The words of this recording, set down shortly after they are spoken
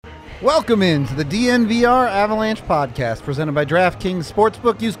Welcome into the DNVR Avalanche Podcast, presented by DraftKings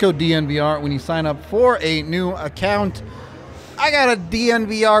Sportsbook. Use code DNVR when you sign up for a new account. I got a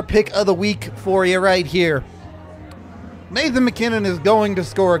DNVR pick of the week for you right here. Nathan MacKinnon is going to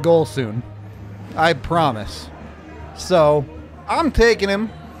score a goal soon. I promise. So, I'm taking him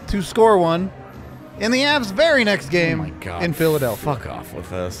to score one in the Avs' very next game in Philadelphia. Fuck off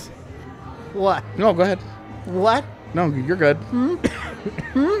with this. What? No, go ahead. What? No, you're good.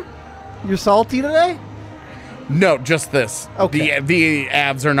 You're salty today? No, just this. Okay. The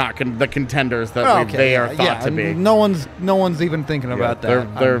Avs are not the contenders that they are thought to be. No one's even thinking about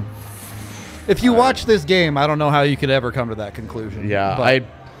that. They're if you watch this game, I don't know how you could ever come to that conclusion. Yeah, but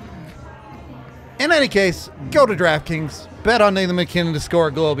in any case, go to DraftKings, bet on Nathan MacKinnon to score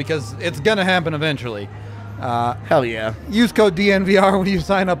a goal because it's going to happen eventually. Hell yeah. Use code DNVR when you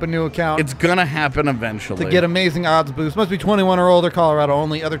sign up a new account. It's going to happen eventually. To get amazing odds boosts. Must be 21 or older, Colorado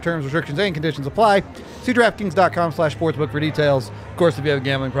only. Other terms, restrictions, and conditions apply. See DraftKings.com/sportsbook for details. Of course, if you have a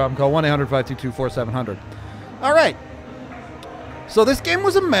gambling problem, call 1-800-522-4700. All right. So this game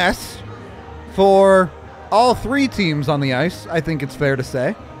was a mess for all three teams on the ice, I think it's fair to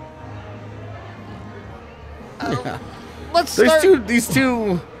say. Let's start. These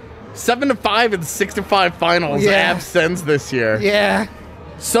two 7-5 and 6-5 finals Avs Sens this year. Yeah.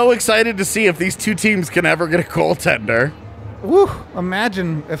 So excited to see if these two teams can ever get a goaltender. Woo!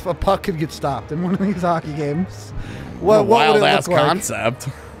 Imagine if a puck could get stopped in one of these hockey games. What wild would it ass look like? concept.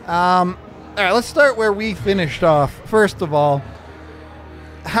 All right, let's start where we finished off. First of all,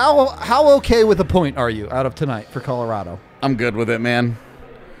 how okay with a point are you out of tonight for Colorado? I'm good with it, man.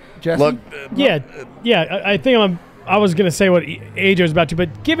 Jesse? Look, I think I was going to say what AJ was about to,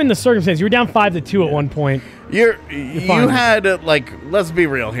 but given the circumstance, you were down 5-2 at one point. You had let's be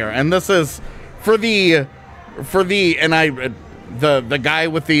real here, and this is for the guy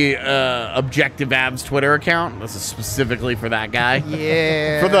with the Objective Avs Twitter account. This is specifically for that guy.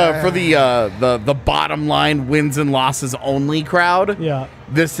 Yeah. For the bottom line wins and losses only crowd. Yeah.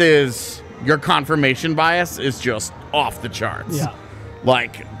 This is your confirmation bias is just off the charts. Yeah.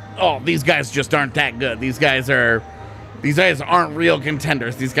 Like, oh, these guys just aren't that good. These guys aren't real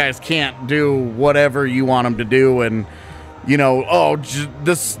contenders. These guys can't do whatever you want them to do. And, you know,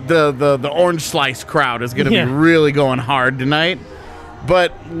 the orange slice crowd is going to be really going hard tonight.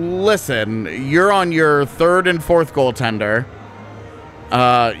 But listen, you're on your third and fourth goaltender.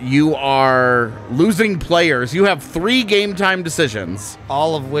 You are losing players. You have 3 game time decisions.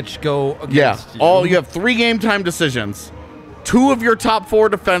 All of which go against you. You have 3 game time decisions. 2 of your top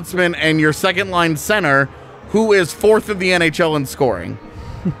 4 defensemen and your second line center, who is 4th in the NHL in scoring.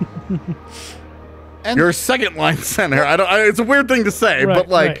 And your second line center. It's a weird thing to say, right, but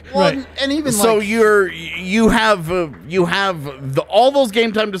like, right. And even so like, you have all those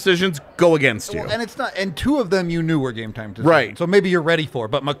game time decisions go against you. Well, and it's not. And 2 of them you knew were game time decisions. Right. So maybe you're ready for.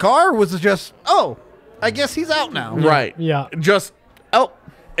 But Makar was just, I guess he's out now. Right. Yeah. Just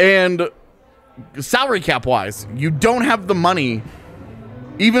and salary cap wise, you don't have the money.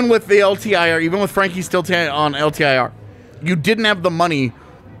 Even with the LTIR, even with Frankie still on LTIR, you didn't have the money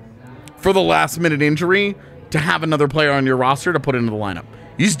for the last minute injury to have another player on your roster to put into the lineup.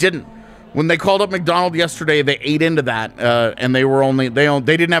 You just didn't. When they called up McDonald yesterday, they ate into that, and they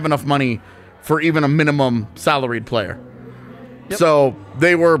didn't have enough money for even a minimum salaried player. Yep. So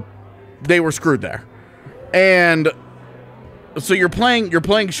they were screwed there. And so you're playing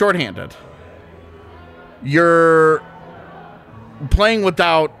shorthanded. You're playing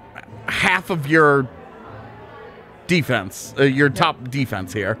without half of your defense, your top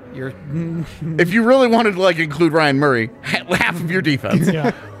defense here. If you really wanted to include Ryan Murray, half of your defense.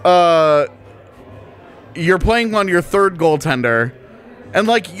 You're playing on your third goaltender, and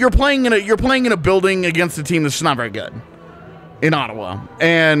you're playing in a building against a team that's just not very good in Ottawa,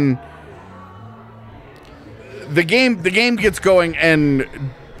 and the game gets going and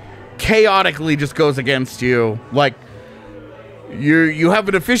chaotically just goes against you. You have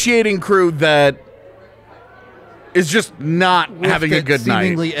an officiating crew that is just not having a good night.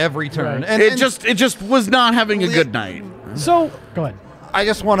 Seemingly every turn. Right. And it just was not having a good night. So, go ahead. I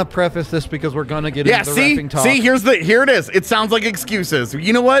just want to preface this because we're going to get into the reffing talk. See, here it is. It sounds like excuses.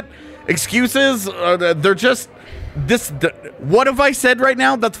 You know what? Excuses, they're just what have I said right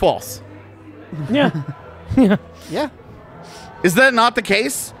now? That's false. Yeah. Yeah. Is that not the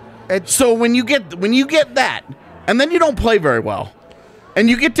case? So when you get that, and then you don't play very well, and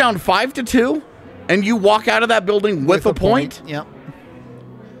you get down 5-2, and you walk out of that building with a point, yep.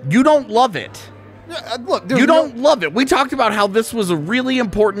 You don't love it. Look, you don't love it. We talked about how this was a really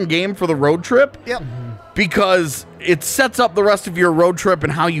important game for the road trip. Yep. because it sets up the rest of your road trip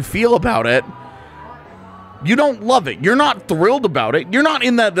and how you feel about it. You don't love it. You're not thrilled about it. You're not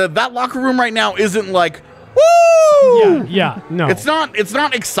in that locker room right now isn't like, woo! Yeah, no. It's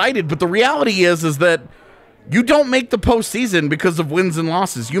not excited, but the reality is that you don't make the postseason because of wins and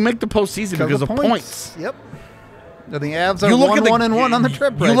losses. You make the postseason because of points. Yep. The Avs are 1-1-1 on the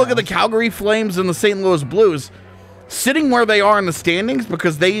trip right You look now. at the Calgary Flames and the St. Louis Blues sitting where they are in the standings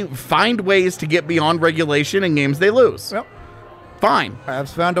because they find ways to get beyond regulation in games they lose. Yep. Fine.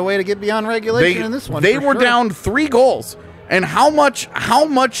 Avs found a way to get beyond regulation in this one. They were down 3 goals. And how much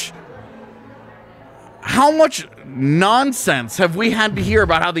nonsense have we had to hear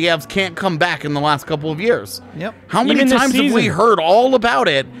about how the Avs can't come back in the last couple of years? Yep. How many Even this times have we season. heard all about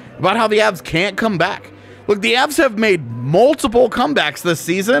it, about how the Avs can't come back? Look, the Avs have made multiple comebacks this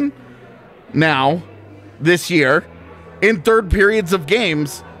season, this year, in third periods of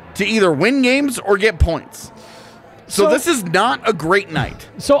games to either win games or get points. So this is not a great night.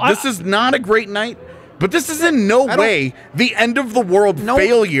 This is not a great night. But this is in no way the end of the world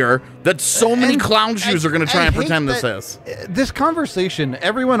failure that so many clown shoes are going to try and pretend this is. This conversation,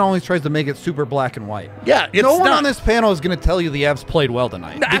 everyone always tries to make it super black and white. Yeah, it's no one not. on this panel is going to tell you the Avs played well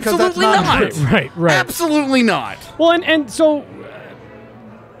tonight. Because Absolutely that's not. true. Right. Absolutely not. Well, and so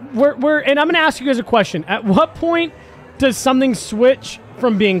we're and I'm going to ask you guys a question. At what point does something switch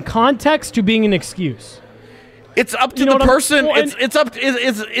from being context to being an excuse? It's up to You know the what I'm- person. well, and-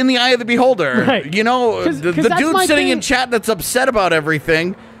 It's in the eye of the beholder. Right. You know, 'Cause the that's dude my sitting in thing. chat that's upset about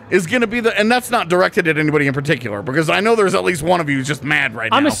everything is going to be and that's not directed at anybody in particular because I know there's at least one of you who's just mad right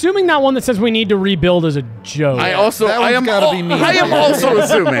now. I'm assuming that one that says we need to rebuild is a joke. I That one's gotta be me. I am also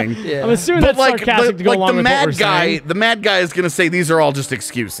assuming. I'm assuming But that's sarcastic to go along the with mad what we're guy, saying. the mad guy is going to say these are all just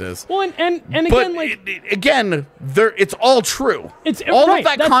excuses. Well, and But again, again, it's all true. It's- all right, of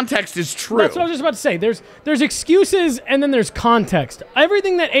that that's- context is true. that's what I was just about to say. There's excuses and then there's context.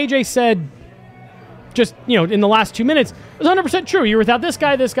 Everything that AJ said just, in the last 2 minutes was 100% true. You're without this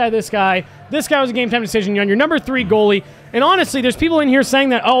guy, this guy, this guy. This guy was a game-time decision. You're on your number 3 goalie. And honestly, there's people in here saying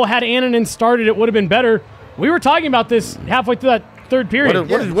that, had Annunen started, it would have been better. We were talking about this halfway through that third period.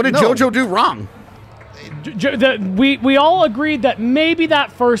 What did JoJo do wrong? We all agreed that maybe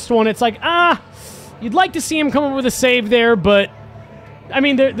that first one, it's like, you'd like to see him come up with a save there, but, I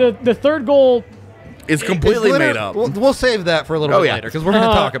mean, the third goal... It's completely made up. We'll save that for a little bit later because we're going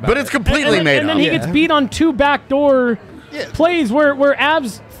to talk about it. But it's completely made and up. then he gets beat on 2 backdoor plays where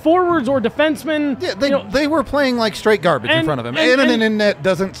Avs forwards or defensemen... Yeah, they were playing like straight garbage in front of him. And in net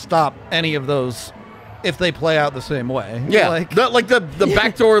doesn't stop any of those if they play out the same way. Yeah, the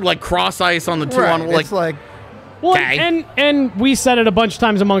backdoor cross ice on the 2-on. Right, it's like... Well, okay. and we said it a bunch of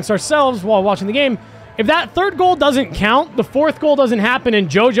times amongst ourselves while watching the game. If that third goal doesn't count, the fourth goal doesn't happen, and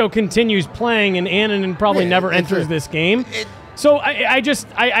JoJo continues playing, and Annunen probably never enters this game. So I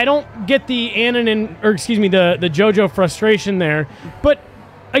don't get the Annunen, or excuse me, the JoJo frustration there. But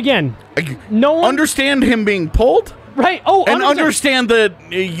again, no one Understand him being pulled, right? Oh, and 100%. understand that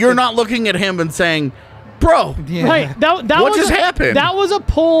you're not looking at him and saying, "Bro, Right? That What was just happened?" That was a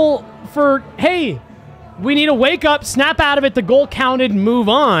pull for hey, we need to wake up, snap out of it. The goal counted, move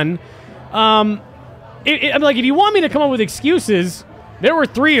on. I'm like, if you want me to come up with excuses, there were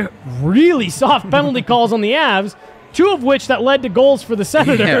 3 really soft penalty calls on the Avs, 2 of which that led to goals for the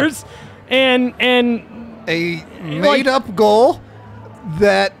Senators, and a made-up goal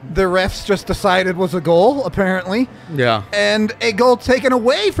that the refs just decided was a goal, apparently. Yeah. And a goal taken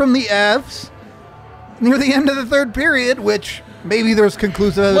away from the Avs near the end of the third period, which maybe there's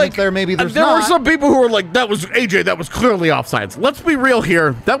conclusive evidence there, maybe there's there not. were some people who were like, that was clearly offsides. Let's be real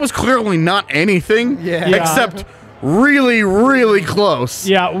here. That was clearly not anything except really, really close.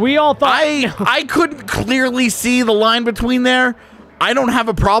 yeah, we all thought I couldn't clearly see the line between there. I don't have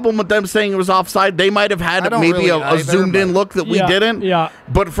a problem with them saying it was offside. They might have had I don't maybe really a either, zoomed-in but- look that we Yeah, didn't. yeah.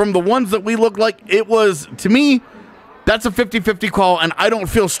 But from the ones that we looked like, it was, to me, that's a 50-50 call, and I don't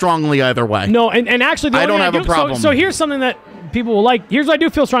feel strongly either way. no, and actually, the I only don't thing have a problem. So here's something that people will like. Here's what I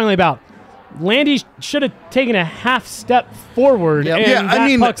do feel strongly about. Landy should have taken a half step forward, Yep. and Yeah, I that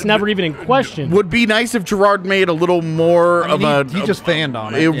mean, puck's never even in question. Would be nice if Gerard made a little more I mean, of he just fanned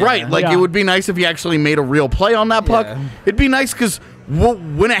on it. Right, like Yeah. it would be nice if he actually made a real play on that puck. Yeah. It'd be nice because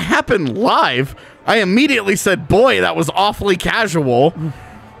when it happened live, I immediately said, boy, that was awfully casual,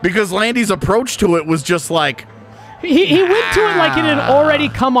 because Landy's approach to it was just like, He went to it like it had already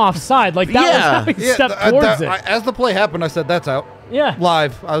come offside. Like that was how he stepped towards it. As the play happened, I said, that's out. Yeah.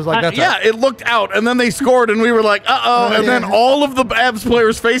 Live. I was like, that's yeah, out. it looked out, and then they scored, and we were like, uh-oh, and then all of the Avs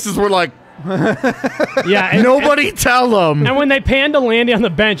players' faces were like, Yeah. And, nobody tell them. and when they panned to Landy on the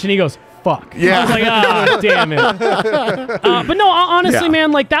bench and he goes, fuck. Yeah. I was like, ah, damn it. But no, honestly,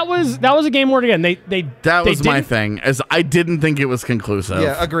 man, like that was a game where again that was my thing. As I didn't think it was conclusive.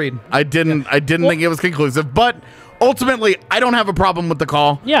 Yeah, agreed. I didn't think it was conclusive, but ultimately, I don't have a problem with the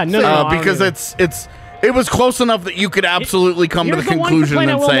call. Yeah, no, because it was close enough that you could absolutely come to the conclusion and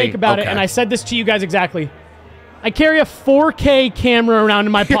say, I will make about it, and I said this to you guys exactly. I carry a 4K camera around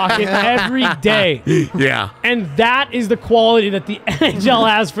in my pocket every day. Yeah. And that is the quality that the NHL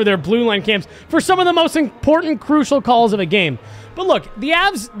has for their blue line cams for some of the most important, crucial calls of a game. But look, the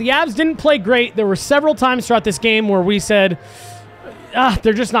Avs didn't play great. There were several times throughout this game where we said,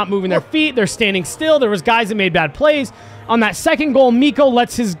 they're just not moving their feet. They're standing still. There was guys that made bad plays. On that second goal, Mikko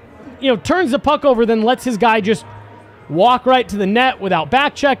lets his, turns the puck over, then lets his guy just walk right to the net without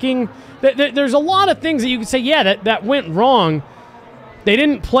back checking. There's a lot of things that you could say, that went wrong. They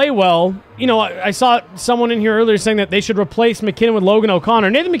didn't play well. I saw someone in here earlier saying that they should replace McKinnon with Logan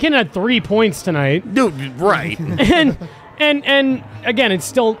O'Connor. Nathan McKinnon had 3 points tonight. Dude, right. and again, it's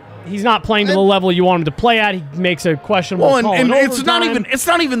still he's not playing to the level you want him to play at. He makes a questionable call. And it's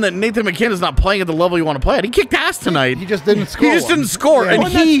not even that Nathan McKinnon is not playing at the level you want to play at. He kicked ass tonight. He just didn't score. Yeah.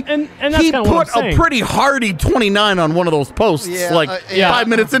 And he put a pretty hardy 29 on one of those posts 5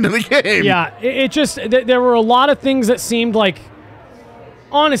 minutes into the game. Yeah, it just there were a lot of things that seemed like,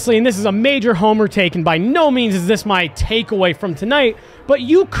 honestly, and this is a major homer take, and by no means is this my takeaway from tonight, but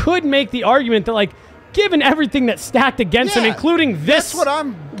you could make the argument that, like, given everything that's stacked against him, including this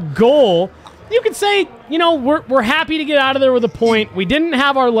goal, you could say, we're happy to get out of there with a point. We didn't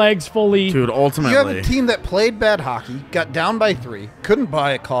have our legs fully. Dude, ultimately. You have a team that played bad hockey, got down by 3, couldn't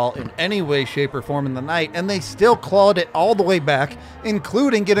buy a call in any way, shape, or form in the night, and they still clawed it all the way back,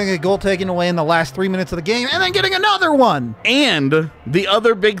 including getting a goal taken away in the last 3 minutes of the game, and then getting another one. And the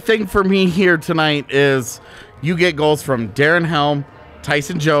other big thing for me here tonight is you get goals from Darren Helm,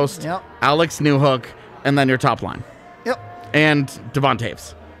 Tyson Jost, Alex Newhook, and then your top line. Yep. And Devon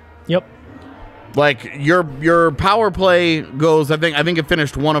Taves. Yep. Like your power play goes, I think it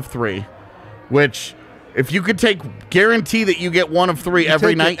finished 1 of 3, which if you could guarantee that you get 1 of 3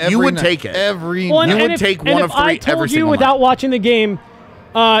 every night, you would take it. You would take 1 of 3 every single night. I told you without watching the game,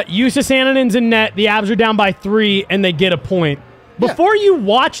 Justus Ananen's in net, the Avs are down by 3, and they get a point. Before you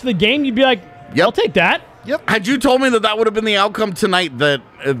watch the game, you'd be like, I'll take that. Yep. Had you told me that would have been the outcome tonight, that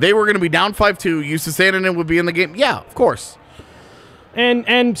they were going to be down 5-2, Justus Annunen would be in the game, yeah, of course.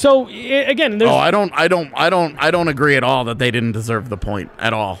 And so again, there's I don't agree at all that they didn't deserve the point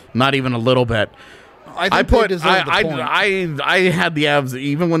at all, not even a little bit. I had the Avs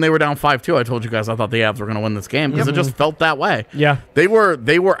even when they were down 5-2. I told you guys I thought the Avs were going to win this game because it just felt that way. Yeah, they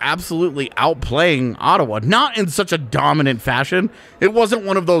were absolutely outplaying Ottawa, not in such a dominant fashion. It wasn't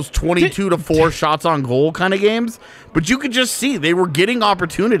one of those 22-4 shots on goal kind of games, but you could just see they were getting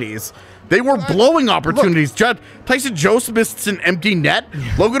opportunities. They were blowing opportunities. Tyson Jost missed an empty net.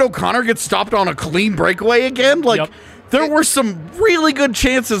 Logan O'Connor gets stopped on a clean breakaway again. There were some really good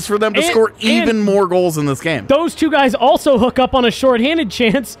chances for them to score even more goals in this game. Those two guys also hook up on a shorthanded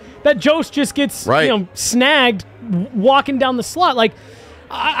chance that Jost just gets snagged walking down the slot. Like,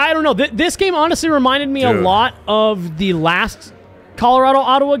 I don't know. This game honestly reminded me a lot of the last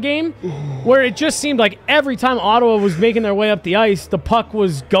Colorado-Ottawa game, where it just seemed like every time Ottawa was making their way up the ice, the puck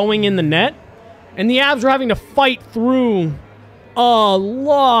was going in the net, and the Avs were having to fight through a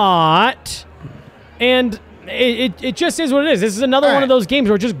lot. And it just is what it is. This is another one of those games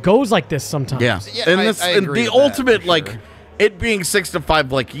where it just goes like this sometimes. Yeah, and the ultimate, it being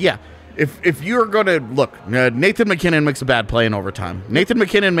 6-5, if you're going to look, Nathan McKinnon makes a bad play in overtime. Nathan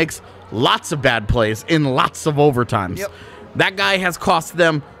McKinnon makes lots of bad plays in lots of overtimes. Yep. That guy has cost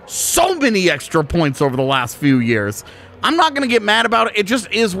them so many extra points over the last few years. I'm not going to get mad about it. It just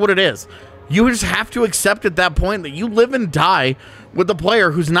is what it is. You just have to accept at that point that you live and die with a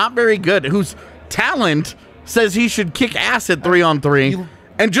player who's not very good, whose talent says he should kick ass at 3-on-3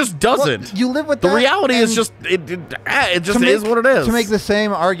 and just doesn't. You live with the that. reality is just it just is what it is. To make the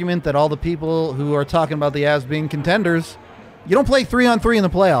same argument that all the people who are talking about the Avs being contenders, you don't play 3-on-3 in the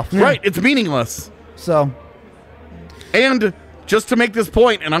playoffs. Right, it's meaningless. So, and just to make this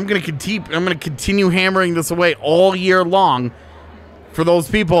point, and I'm going to continue hammering this away all year long for those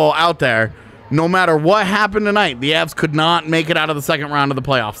people out there. No matter what happened tonight, the Avs could not make it out of the second round of the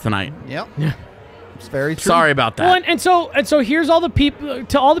playoffs tonight. Yep. It's very true. Sorry about that. Well, and so here's all the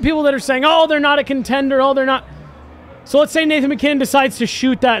people that are saying, "Oh, they're not a contender. Oh, they're not." So let's say Nathan McKinnon decides to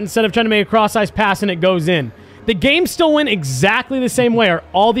shoot that instead of trying to make a cross-ice pass and it goes in. The game still went exactly the same way. Are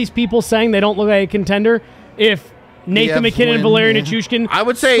all these people saying they don't look like a contender if Nathan McKinnon and Valerian Nichushkin I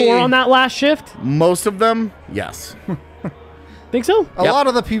would say score on that last shift? Most of them, yes. Think so? A lot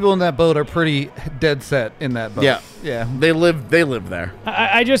of the people in that boat are pretty dead set in that boat. Yeah. They live there.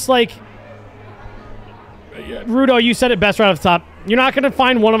 I just like Rudo, you said it best right off the top. You're not going to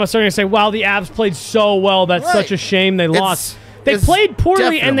find one of us are going to say, wow, the Avs played so well. That's such a shame they lost. They played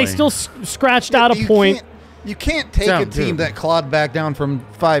poorly, and they still scratched out a point. You can't take a team that clawed back down from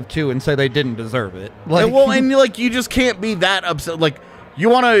 5-2 and say they didn't deserve it. Like, and you just can't be that upset. Like, you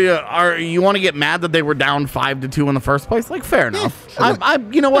want to get mad that they were down 5-2 in the first place? Like, fair enough.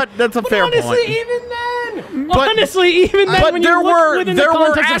 You know what? That's a fair point. Even then, when you look within the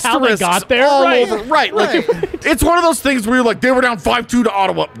context of how they got there, right? Like, it's one of those things where you're like, they were down 5-2 to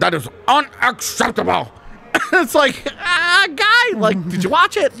Ottawa. That is unacceptable. It's like, guy, like, did you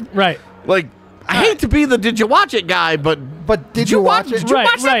watch it? Right. Like, I hate to be the did you watch it guy, but did you watch it? Did you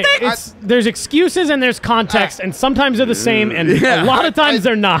watch that thing? There's excuses and there's context, and sometimes they're the same, and a lot of times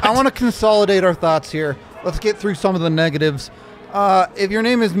they're not. I want to consolidate our thoughts here. Let's get through some of the negatives. If your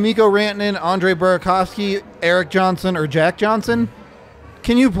name is Mikko Rantanen, Andre Burakovsky, Eric Johnson, or Jack Johnson,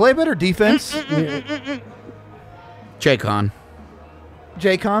 can you play better defense? J-Con.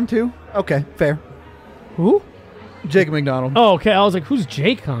 J-Con, too? Okay, fair. Who? Jacob McDonald. Oh, okay. I was like, who's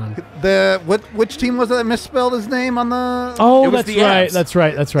J-Con? Which team was it that misspelled his name on the... Oh, that's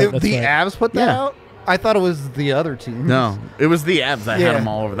right. That's right. The Avs put that out? I thought it was the other team. No, it was the Avs that had him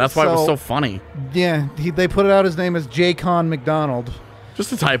all over. That's why it was so funny. Yeah, they put it out his name as J-Con McDonald.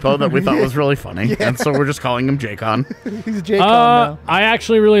 Just a typo that we thought was really funny, and so we're just calling him J-Con. He's J-Con now. I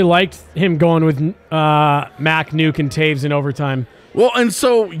actually really liked him going with Mac, Nuke, and Taves in overtime. Well, and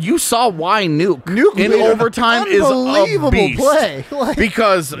so you saw why Nuke in overtime is a beast. Play.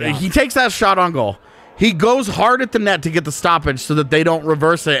 Because he takes that shot on goal. He goes hard at the net to get the stoppage so that they don't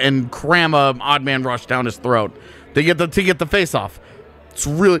reverse it and cram a odd man rush down his throat. They get the face off. It's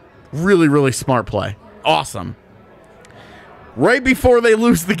really, really, really smart play. Awesome. Right before they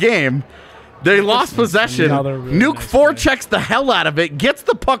lose the game, they lost possession. Nuke forechecks the hell out of it, gets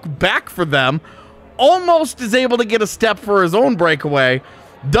the puck back for them, almost is able to get a step for his own breakaway,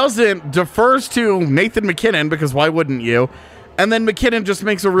 doesn't, defers to Nathan MacKinnon, because why wouldn't you? And then MacKinnon just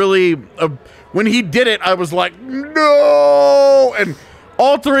makes when he did it, I was like, no! And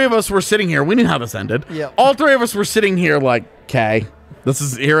all three of us were sitting here. We knew how this ended. Yep. All three of us were sitting here like, okay,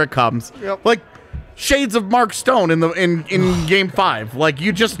 here it comes. Yep. Like, shades of Mark Stone in Game 5. Like,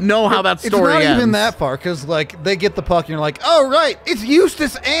 you just know how that story ends. It's not even that far, because like they get the puck and you're like, oh right, it's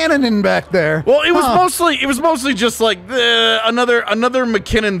Eustace Annunen back there. Well, it was mostly just like another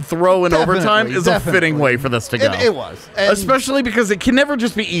McKinnon throw in overtime is a fitting way for this to go. It was, especially because it can never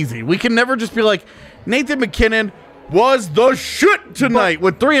just be easy. We can never just be like, Nathan MacKinnon was the shit tonight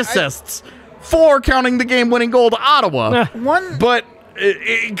with 3 assists, 4 counting the game-winning goal to Ottawa. But.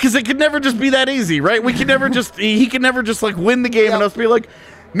 Because it could never just be that easy, right? We could never just he could never just like win the game and us be like,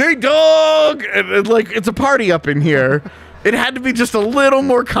 Nate Dogg, and like it's a party up in here. It had to be just a little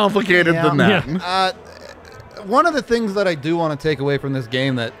more complicated than that. Yeah. One of the things that I do want to take away from this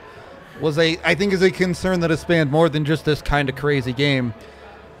game that was I think is a concern that has spanned more than just this kind of crazy game.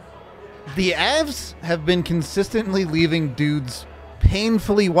 The Avs have been consistently leaving dudes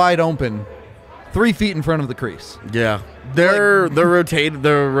painfully wide open 3 feet in front of the crease. Yeah. Their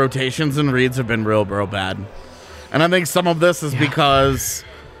rotations and reads have been real bad. And I think some of this is because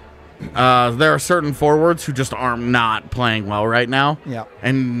there are certain forwards who just are not playing well right now. Yeah.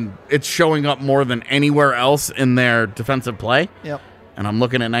 And it's showing up more than anywhere else in their defensive play. Yep. And I'm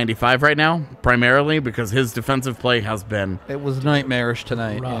looking at 95 right now, primarily because his defensive play has been... It was nightmarish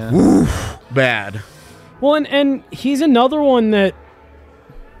tonight. Yeah. Oof, bad. Well, and he's another one that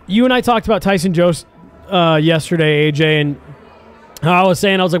you and I talked about Tyson Jost yesterday, AJ, and I was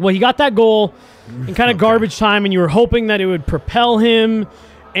like, well, he got that goal in kind of garbage time, and you were hoping that it would propel him,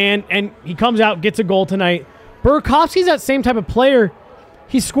 and he comes out, gets a goal tonight. Burakovsky's that same type of player.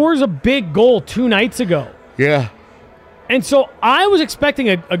 He scores a big goal 2 nights ago. Yeah. And so I was expecting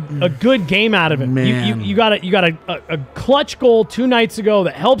a good game out of him. You got a clutch goal 2 nights ago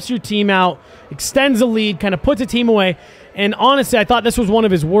that helps your team out, extends the lead, kind of puts a team away. And honestly, I thought this was one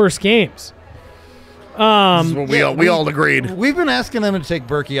of his worst games. We all agreed. We've been asking them to take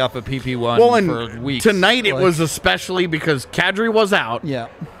Berkey off of PP1 for weeks. Tonight it was especially because Kadri was out. Yeah.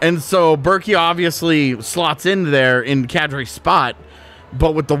 And so Berkey obviously slots in there in Kadri's spot.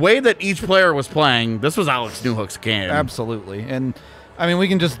 But with the way that each player was playing, this was Alex Newhook's game. Absolutely. And, I mean, we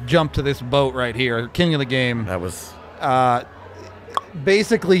can just jump to this boat right here. King of the game. That was...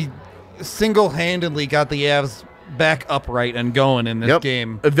 basically single-handedly got the Avs back upright and going in this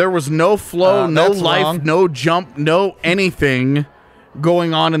game. There was no flow, no life, no jump, no anything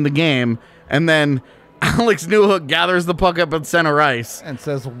going on in the game. And then Alex Newhook gathers the puck up at center ice. And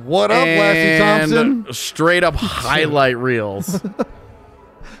says, "What up, Lassie Thompson?" Straight up highlight reels.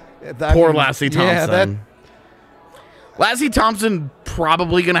 Poor Lassie Thompson. Lassie Thompson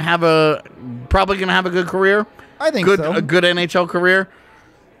probably gonna have a good career. I think so. A good NHL career.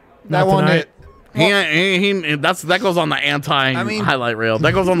 That one hit. That goes on the highlight reel.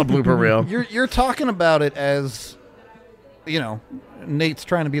 That goes on the blooper reel. You're talking about it as, Nate's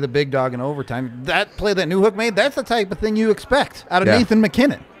trying to be the big dog in overtime. That play that Newhook made, that's the type of thing you expect out of Nathan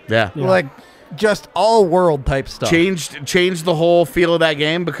McKinnon. Yeah. Like just all world type stuff. Changed the whole feel of that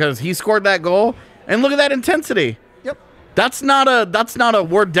game because he scored that goal, and look at that intensity. Yep. That's not a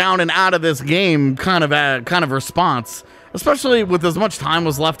we're down and out of this game kind of response, especially with as much time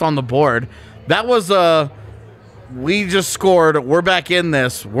was left on the board. That was we just scored. We're back in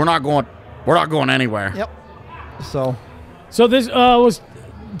this. We're not going anywhere. Yep. So this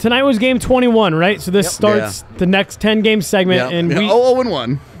tonight was game 21, right? So this starts the next 10-game segment, and we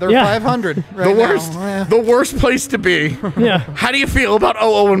 0-1. They're 500 right now. The worst place to be. Yeah. How do you feel about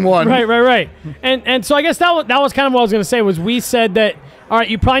 0-1? Right. And so I guess that was kind of what I was going to say. Was we said that, all right,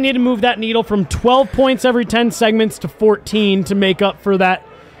 you probably need to move that needle from 12 points every 10 segments to 14 to make up for that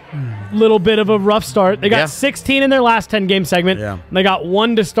little bit of a rough start. They got 16 in their last 10-game segment. Yeah. And they got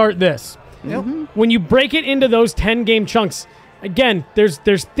 1 to start this. Yep. When you break it into those 10-game chunks, again, there's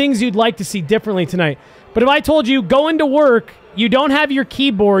things you'd like to see differently tonight. But if I told you, go into work, you don't have your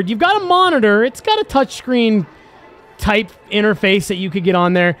keyboard, you've got a monitor, it's got a touchscreen type interface that you could get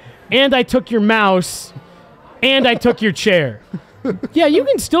on there, and I took your mouse, and I took your chair. Yeah, you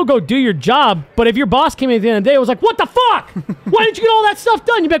can still go do your job, but if your boss came in at the end of the day and was like, what the fuck? Why didn't you get all that stuff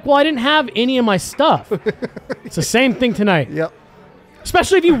done? You'd be like, well, I didn't have any of my stuff. It's the same thing tonight. Yep.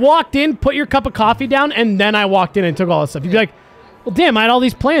 Especially if you walked in, put your cup of coffee down, and then I walked in and took all this stuff. You'd be like, well, damn, I had all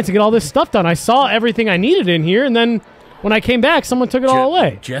these plans to get all this stuff done. I saw everything I needed in here, and then when I came back, someone took it all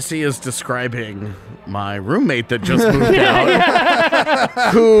away. Jesse is describing my roommate that just moved out,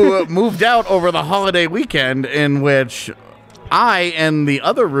 who moved out over the holiday weekend, in which I and the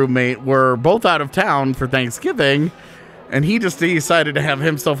other roommate were both out of town for Thanksgiving, and he just decided to have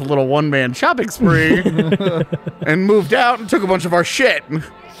himself a little one-man shopping spree and moved out and took a bunch of our shit.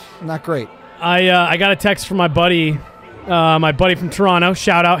 Not great. I got a text from my buddy from Toronto.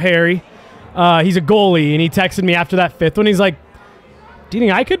 Shout out Harry. He's a goalie, and he texted me after that 5th one. He's like, do you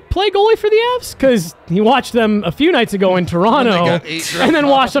think I could play goalie for the Avs? Because he watched them a few nights ago in Toronto and then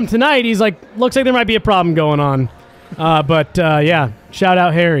watched them tonight. He's like, looks like there might be a problem going on. But shout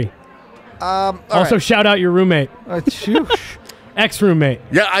out Harry. Also, shout out your roommate. Ex-roommate.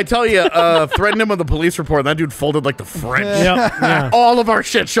 Yeah, I tell you, threatened him with a police report. That dude folded like the French. Yep. All of our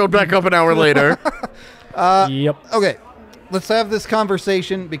shit showed back up an hour later. Yep. Okay, let's have this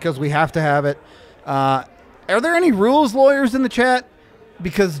conversation because we have to have it. Are there any rules lawyers in the chat?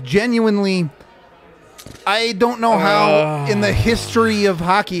 Because genuinely, I don't know how in the history of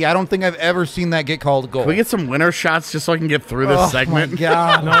hockey, I don't think I've ever seen that get called a goal. Can we get some winner shots just so I can get through this segment? My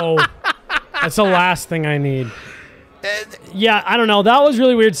God. No. That's the last thing I need. Yeah, I don't know. That was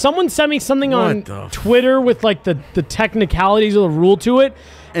really weird. Someone sent me something on Twitter with like the technicalities of the rule to it.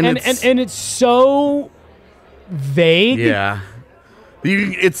 And it's so vague. Yeah.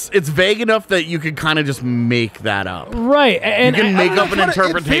 It's vague enough that you could kind of just make that up. Right. And you can make up an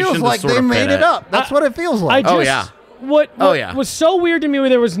interpretation. It feels like they made it up. That's what it feels like. What was so weird to me, where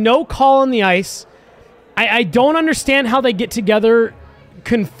there was no call on the ice. I don't understand how they get together,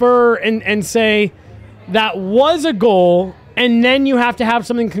 confer, and say that was a goal, and then you have to have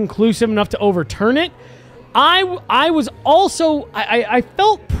something conclusive enough to overturn it. I was also I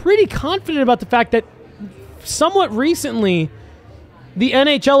felt pretty confident about the fact that somewhat recently the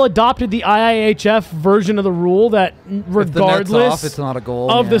NHL adopted the IIHF version of the rule that regardless it's not a goal,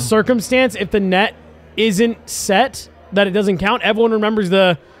 of the circumstance, if the net isn't set, that it doesn't count. Everyone remembers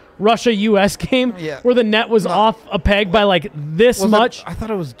the Russia-US game where the net was off a peg by like this much. I thought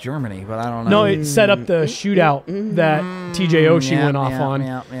it was Germany, but I don't know. No, it set up the shootout that TJ Oshie went off on.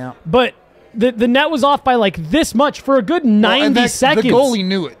 Yeah. But the net was off by like this much for a good 90 seconds. The goalie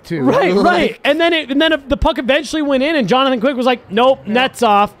knew it too. Right. And then the puck eventually went in, and Jonathan Quick was like, "Nope, net's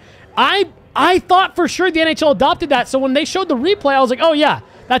off." I thought for sure the NHL adopted that. So when they showed the replay, I was like, "Oh yeah,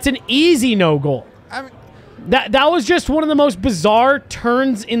 that's an easy no goal." That was just one of the most bizarre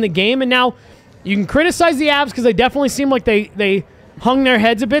turns in the game. And now you can criticize the Avs because they definitely seemed like they hung their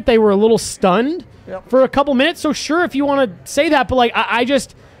heads a bit. They were a little stunned for a couple minutes. So sure, if you want to say that, but like I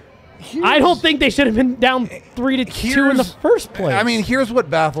don't think they should have been down 3-2 in the first place. I mean, here's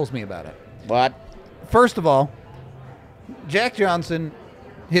what baffles me about it. What? First of all, Jack Johnson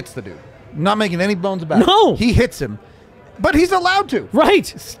hits the dude. I'm not making any bones about it. No. He hits him. But he's allowed to. Right.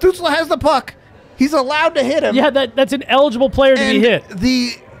 Stützle has the puck. He's allowed to hit him. Yeah, that's an eligible player to be hit.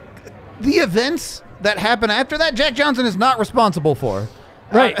 The events that happen after that, Jack Johnson is not responsible for.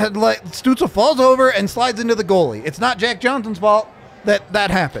 Right. Like Stützle falls over and slides into the goalie. It's not Jack Johnson's fault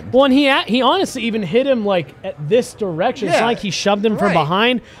that happened. Well, and he honestly even hit him like at this direction. It's Yeah. not like he shoved him from Right.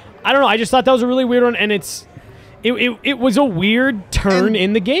 behind. I don't know. I just thought that was a really weird one, and it was a weird turn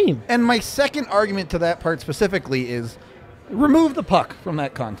in the game. And my second argument to that part specifically is remove the puck from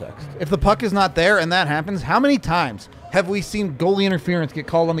that context. If the puck is not there and that happens, how many times have we seen goalie interference get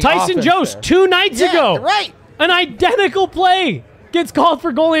called on the Tyson offense Jost there? 2 nights ago. Right. An identical play gets called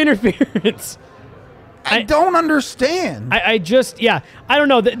for goalie interference. I don't understand. I just, I don't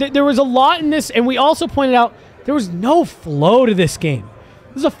know. There was a lot in this, and we also pointed out there was no flow to this game.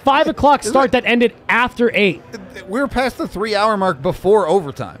 This is a 5 o'clock start that ended after 8. We're past the 3-hour mark before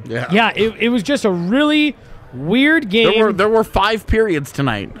overtime. Yeah, it was just a really weird game. There were 5 periods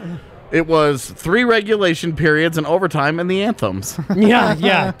tonight. It was 3 regulation periods and overtime and the anthems.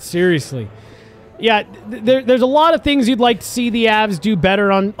 Yeah, seriously. Yeah, there's a lot of things you'd like to see the Avs do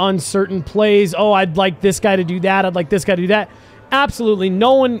better on certain plays. Oh, I'd like this guy to do that. I'd like this guy to do that. Absolutely,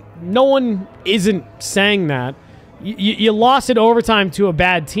 no one isn't saying that. You lost in overtime to a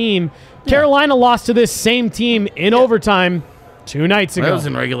bad team. Yeah. Carolina lost to this same team in overtime 2 nights ago. That was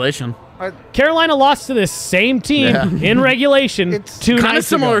in regulation. Carolina lost to this same team in regulation 2 nights ago. Kind of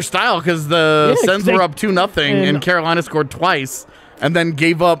similar style because the Sens were up 2-0 and Carolina scored twice and then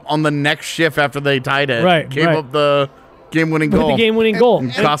gave up on the next shift after they tied it. Right. Gave up the game-winning goal. The game-winning goal.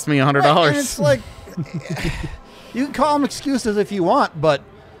 And cost me $100. And it's like, you can call them excuses if you want, but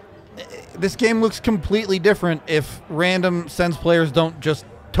this game looks completely different if random Sens players don't just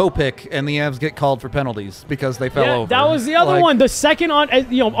toe pick and the Avs get called for penalties because they fell over. That was the other one. The second on,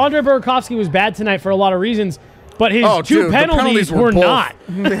 Andre Burakovsky was bad tonight for a lot of reasons, but his two penalties were not.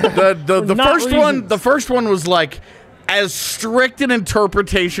 The first one was like as strict an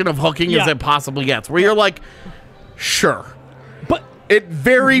interpretation of hooking as it possibly gets, where you're like, sure. But it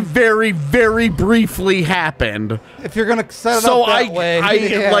very, very, very briefly happened. If you're going to set it up that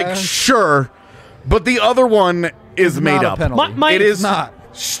way. Like, sure. But the other one is made up. It is not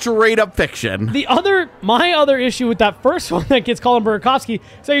straight up fiction. My other issue with that first one that gets called on Burakovsky,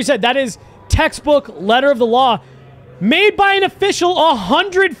 so you said that is textbook letter of the law made by an official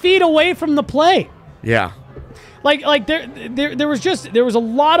 100 feet away from the play. Yeah. Like there was a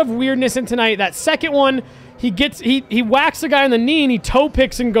lot of weirdness in tonight. That second one, he whacks the guy on the knee and he toe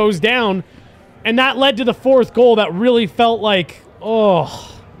picks and goes down, and that led to the fourth goal that really felt like that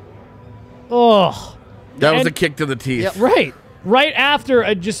was a kick to the teeth. Yeah, right after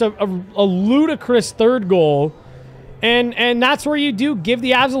a ludicrous third goal, and that's where you do give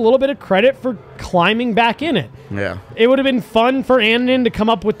the Avs a little bit of credit for climbing back in it. Yeah, it would have been fun for Annunen to come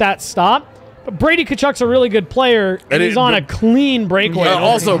up with that stop. But Brady Tkachuk's a really good player, and he's on a clean breakaway.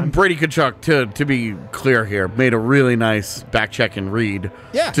 Also, Brady Tkachuk, to be clear here, made a really nice back-checking read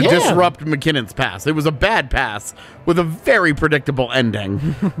to disrupt McKinnon's pass. It was a bad pass with a very predictable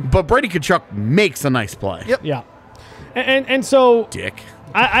ending, but Brady Tkachuk makes a nice play. Yep. Yeah. And so... Dick.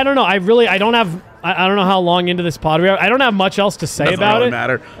 I don't know. I don't know how long into this pod we are. I don't have much else to say about really it.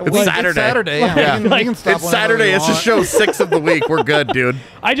 Matter. It's Saturday. It's Saturday. Yeah. We can stop it's Saturday. It's just show 6 of the week. We're good, dude.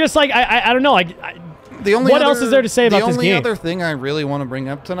 I don't know. What else is there to say about this game? The only other thing I really want to bring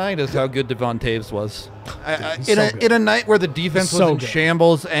up tonight is how good Devon Taves was. In a night where the defense was in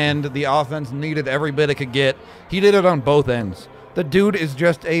shambles and the offense needed every bit it could get, he did it on both ends. The dude is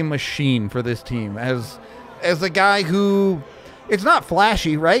just a machine for this team. As a guy who... It's not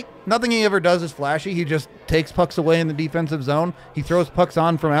flashy, right? Nothing he ever does is flashy. He just takes pucks away in the defensive zone. He throws pucks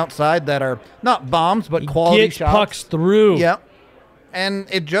on from outside that are not bombs, but quality shots. Gets pucks through. Yep. And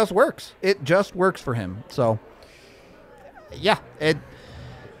it just works. It just works for him. So, yeah.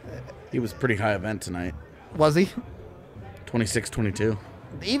 He was pretty high event tonight. Was he? 26-22.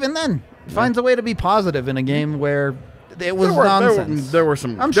 Even then, finds a way to be positive in a game where it was nonsense. There were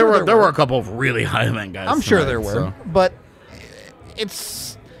some. There were a couple of really high event guys. I'm sure tonight, there were, but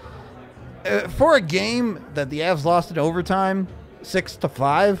it's for a game that the Avs lost in overtime,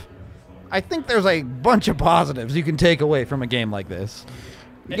 6-5. I think there's a bunch of positives you can take away from a game like this.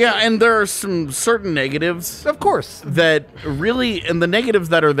 Yeah, and there are some certain negatives, of course, that really, and the negatives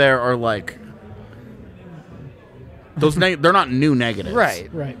that are there are like those. They're not new negatives,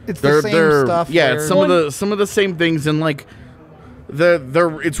 right? It's the same stuff. Yeah, it's some of the same things, and like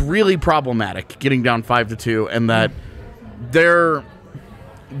it's really problematic getting down 5-2, and that. Their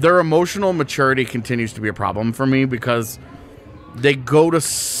emotional maturity continues to be a problem for me because They go to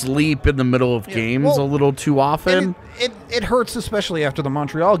sleep in the middle of games a little too often. It hurts, especially after the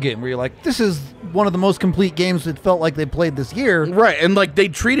Montreal game, where you're like, this is one of the most complete games it felt like they played this year. Right, and like they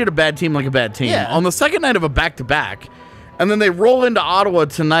treated a bad team like a bad team. Yeah. On the second night of a back-to-back, and then they roll into Ottawa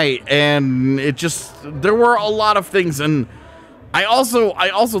tonight, and it just, there were a lot of things, and I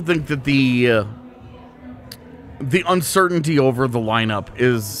also think that the uncertainty over the lineup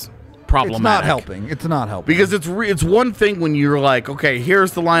is problematic. It's not helping. Because it's one thing when you're like, okay,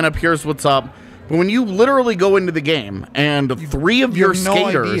 here's the lineup, here's what's up. But when you literally go into the game and three of your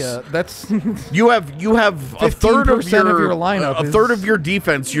skaters, that's you have a third of your lineup, a third of your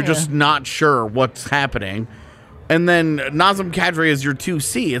defense, you're just not sure what's happening. And then Nazem Kadri is your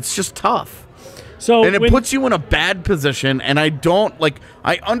 2C. It's just tough. So and it puts you in a bad position, and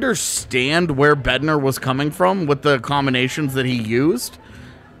I understand where Bednar was coming from with the combinations that he used,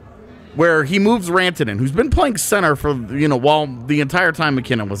 where he moves Rantanen, who's been playing center for, while the entire time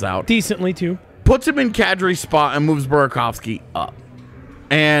McKinnon was out. Decently, too. Puts him in Kadri's spot and moves Burakovsky up.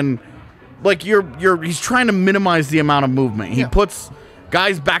 And, like, he's trying to minimize the amount of movement. He puts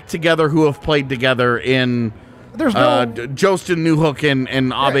guys back together who have played together in Jostin Newhook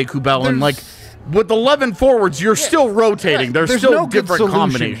and Abe Kubel. And, like, with 11 forwards, you're still rotating. There's still no different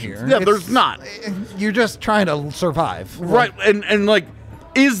combinations. Here. Yeah, there's not. You're just trying to survive. Right, and like,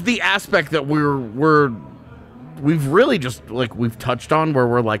 is the aspect that we've really just, like, we've touched on where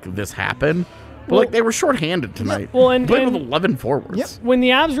we're like, this happened. But, like, they were shorthanded tonight. Well, and playing with 11 forwards. Yep. When the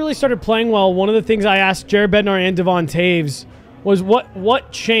Avs really started playing well, one of the things I asked Jared Bednar and Devon Taves was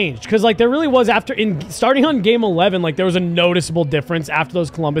what changed? Because, like, there really was starting on game 11, like, there was a noticeable difference after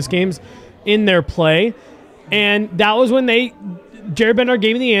those Columbus games in their play. And that was when Jared Bednar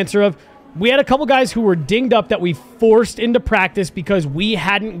gave me the answer of, we had a couple guys who were dinged up that we forced into practice because we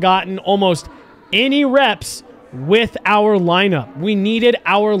hadn't gotten almost any reps with our lineup. We needed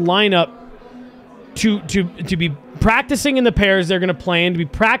our lineup to be practicing in the pairs they're going to play in, to be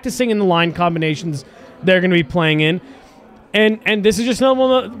practicing in the line combinations they're going to be playing in. And this is just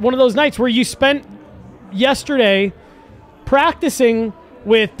another one of those nights where you spent yesterday practicing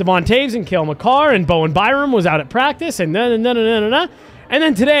with Devon Taves and Cale Makar, and Bowen Byram was out at practice, and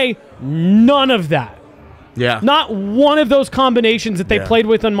then today, none of that. Yeah. Not one of those combinations that they played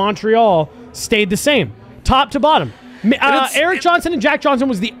with in Montreal stayed the same, top to bottom. Eric Johnson and Jack Johnson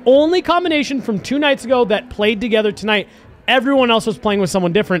was the only combination from 2 nights ago that played together tonight. Everyone else was playing with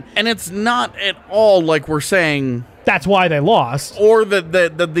someone different. And it's not at all like we're saying that's why they lost, or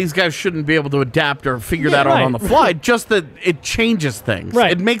that these guys shouldn't be able to adapt or figure that out on the fly. Just that it changes things.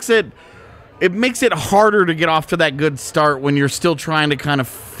 Right. It makes it harder to get off to that good start when you're still trying to kind of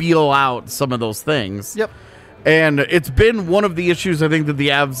feel out some of those things. Yep. And it's been one of the issues I think that the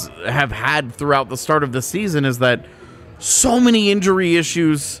Avs have had throughout the start of the season, is that so many injury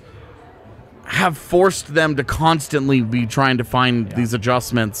issues have forced them to constantly be trying to find these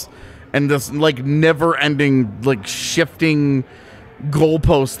adjustments, and this, like, never-ending, like, shifting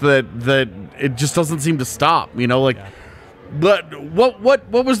goalpost that it just doesn't seem to stop. But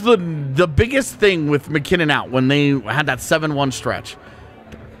what was the biggest thing with McKinnon out when they had that 7-1 stretch?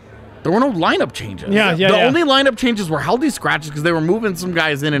 There were no lineup changes. The only lineup changes were healthy scratches because they were moving some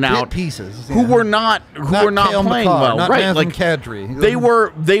guys in and out. Pieces who were not playing well. Not right, like Kadri.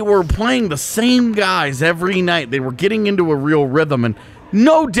 They were playing the same guys every night. They were getting into a real rhythm, and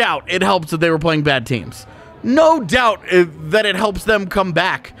no doubt it helps that they were playing bad teams. No doubt that it helps them come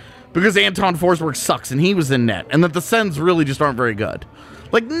back because Anton Forsberg sucks and he was in net, and that the Sens really just aren't very good.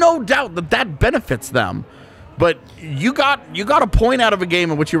 Like, no doubt that benefits them. But you got a point out of a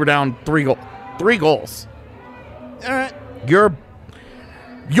game in which you were down 3 goals. All right. You'll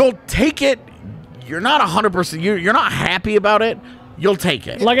take it. You're not 100%. You're not happy about it. You'll take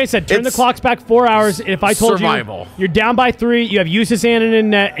it. Like I said, turn the clocks back 4 hours. If I told survival. You're down by 3, you have Justus Annan in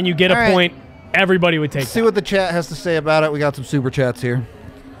net, and you get a point, everybody would take it. See what the chat has to say about it. We got some super chats here.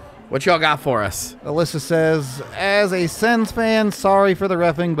 What y'all got for us? Alyssa says, as a Sens fan, sorry for the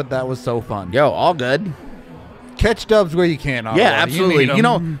reffing, but that was so fun. Yo, all good. Catch dubs where you can. Yeah, absolutely.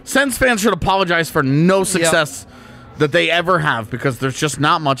 Sens fans should apologize for no success that they ever have, because there's just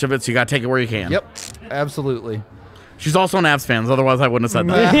not much of it, so you got to take it where you can. Yep, absolutely. She's also an Avs fan, otherwise I wouldn't have said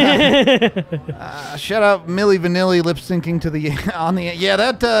that. Shout out Milli Vanilli lip syncing to the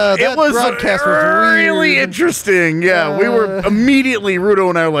that was broadcast was really weird. interesting. Yeah, we were immediately, Rudo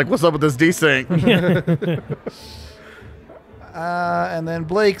and I were like, "What's up with this desync?" And then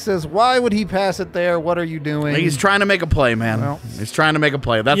Blake says, "Why would he pass it there? What are you doing?" He's trying to make a play, man. Well, he's trying to make a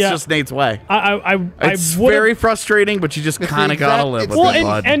play. That's just Nate's way. It's very frustrating, but you just kind of gotta live with it,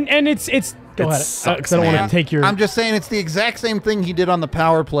 bud. And it's Go ahead. Sucks, I don't man. want to take your. I'm just saying it's the exact same thing he did on the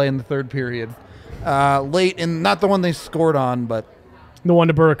power play in the third period. Late in, not the one they scored on, but the one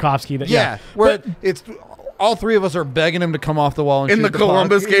to Burakovsky. Where it's all three of us are begging him to come off the wall and In shoot the the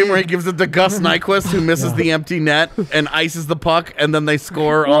Columbus puck. game where he gives it to Gus Nyquist, who misses the empty net and ices the puck, and then they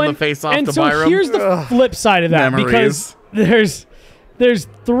score on the face-off and to so Byram. here's the flip side of that, Memories. because there's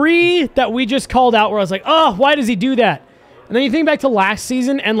three that we just called out where I was like, oh, why does he do that? And then you think back to last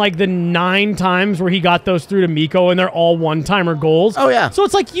season and like the 9 times where he got those through to Mikko and they're all one-timer goals. Oh, yeah. So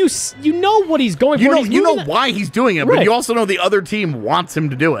it's like you know what he's going for. You know why he's doing it, Right. but you also know the other team wants him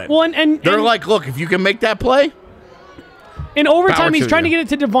to do it. Well, and They're like, look, if you can make that play, in overtime, power he's to trying you. to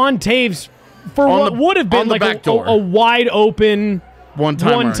get it to Devon Taves for On what the- would have on been the like back door. a wide open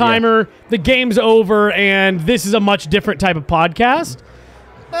one-timer. The game's over, and this is a much different type of podcast.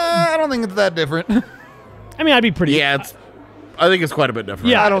 I don't think it's that different. I mean, I'd be pretty. Yeah, I think it's quite a bit different.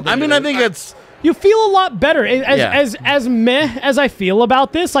 Yeah, I don't think I mean, it I is. think it's... You feel a lot better Yeah. as meh as I feel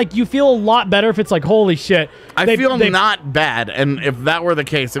about this. Like you feel a lot better if it's like, holy shit. I feel not bad, and if that were the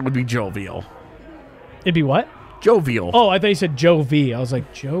case, it would be jovial. It'd be what? Jovial. Oh, I thought you said Joe V. I was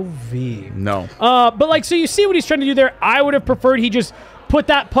like, Joe V. No. But like, so you see what he's trying to do there. I would have preferred he just put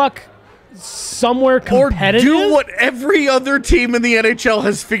that puck somewhere Or competitive. do what every other team in the NHL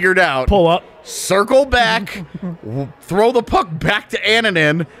has figured out. Pull up. Circle back, throw the puck back to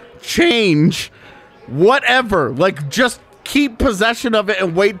Annunen, change, whatever. Like, just keep possession of it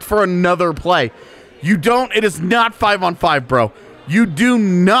and wait for another play. You don't, it is not 5-on-5, bro. You do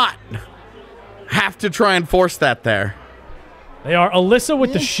not have to try and force that there. They are Alyssa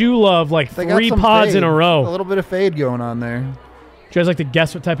with the shoe love, like They got 3 some pods fade. in a row. A little bit of fade going on there. Do you guys like to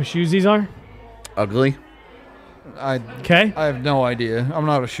guess what type of shoes these are? Ugly. Okay. I have no idea. I'm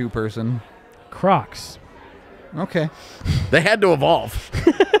not a shoe person. Crocs. Okay. They had to evolve.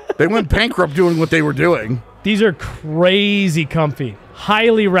 They went bankrupt doing what they were doing. These are crazy comfy.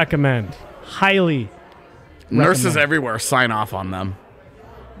 Highly recommend. Highly. Nurses Recommend. everywhere sign off on them.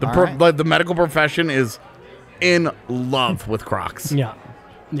 All right. Like, the medical profession is in love with Crocs. Yeah.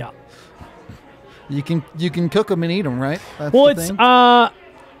 Yeah. You can cook them and eat them, right? That's Well, the it's thing?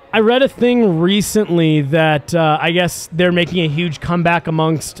 I read a thing recently that I guess they're making a huge comeback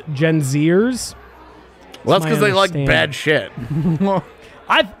amongst Gen Zers. Well, that's my because they like understanding. bad shit.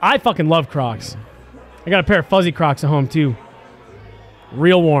 I fucking love Crocs. I got a pair of fuzzy Crocs at home too.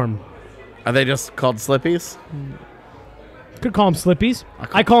 Real warm. Are they just called Slippies? Could call them Slippies.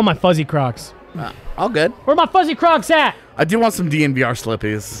 I call them my fuzzy Crocs. All good. Where my fuzzy Crocs at? I do want some DNVR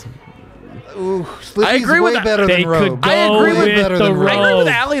Slippies. Ooh, Slippy's I agree way with that. better They than could Rogue. go I agree with better the than Rogue. I agree with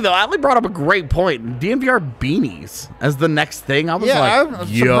Rogue. Allie, though. Allie brought up a great point. DNVR beanies as the next thing. I was Yeah, like, I'm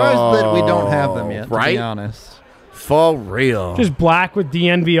surprised that we don't have them yet, to right? be honest. For real. Just black with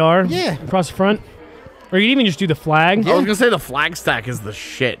DNVR. Yeah. Across the front. Or you could even just do the flag. I was going to say the flag stack is the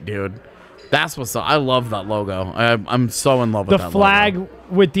shit, dude. That's what's up. I love that logo. I'm so in love with The that flag logo.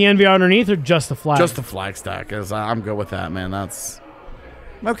 with DNVR underneath, or just the flag? Just the flag stack. I'm good with that, man. That's...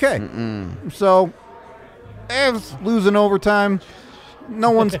 Okay. So, Avs losing overtime. No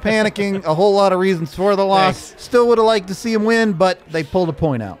one's panicking. A whole lot of reasons for the loss. Still would have liked to see him win, but they pulled a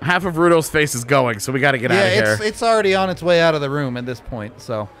point out. Half of Rudo's face is going, so we got to get out of here. It's already on its way out of the room at this point.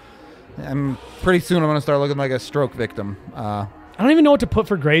 So, pretty soon I'm going to start looking like a stroke victim. I don't even know what to put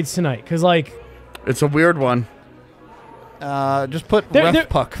for grades tonight, because like It's a weird one. Just put ref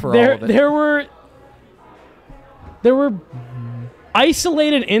puck for all of it. There were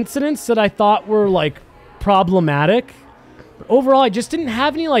isolated incidents that I thought were like problematic. But overall, I just didn't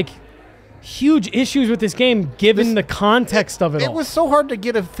have any like huge issues with this game given the context of it all. It was so hard to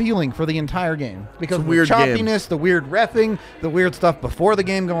get a feeling for the entire game because It's a of weird the game. choppiness, the weird reffing, the weird stuff before the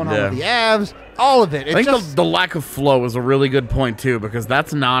game going on Yeah. with the Avs, all of it. I think the lack of flow is a really good point, too, because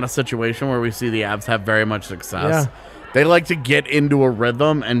that's not a situation where we see the Avs have very much success. Yeah. They like to get into a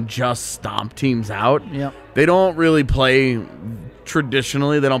rhythm and just stomp teams out. Yep. They don't really play,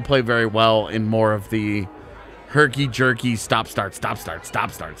 traditionally, they don't play very well in more of the herky-jerky stop-start.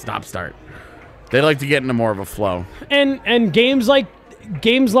 They like to get into more of a flow. And games like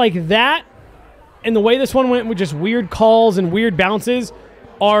that, and the way this one went with just weird calls and weird bounces,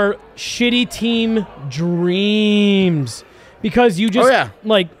 are shitty team dreams because you just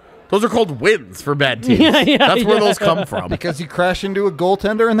like. Those are called wins for bad teams. Yeah, That's where yeah. those come from. because you crash into a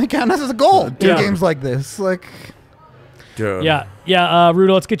goaltender and they count as a goal. Two Yeah. games like this. Like, Dude. Yeah.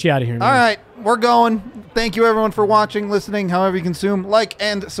 Rudo, let's get you out of here, man. all right, we're going. Thank you, everyone, for watching, listening, however you consume. Like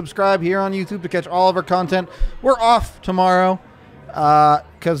and subscribe here on YouTube to catch all of our content. We're off tomorrow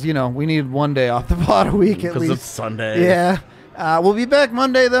because, we need one day off the pod a week at Because least. it's Sunday. Yeah. We'll be back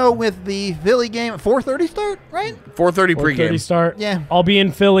Monday, though, with the Philly game. 4:30 start, right? 4:30 pregame. 4:30 start. Yeah. I'll be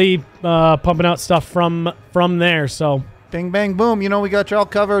in Philly pumping out stuff from there, so. Bing, bang, boom. You know, we got you all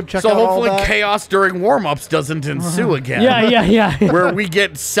covered. Check So out all hopefully that. chaos during warm-ups doesn't ensue again. Yeah. Where we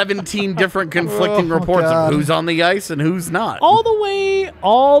get 17 different conflicting reports God. of who's on the ice and who's not. all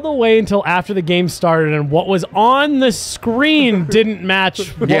the way until after the game started, and what was on the screen didn't match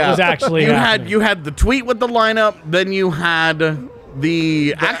what was actually happening. You had the tweet with the lineup, then you had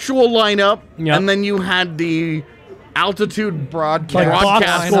the actual lineup, Yep. and then you had the altitude broadcast Like box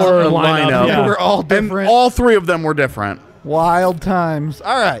broadcast score lineup. lineup, yeah. They were all different. And all three of them were different. Wild times.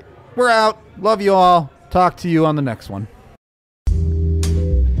 All right. We're out. Love you all. Talk to you on the next one.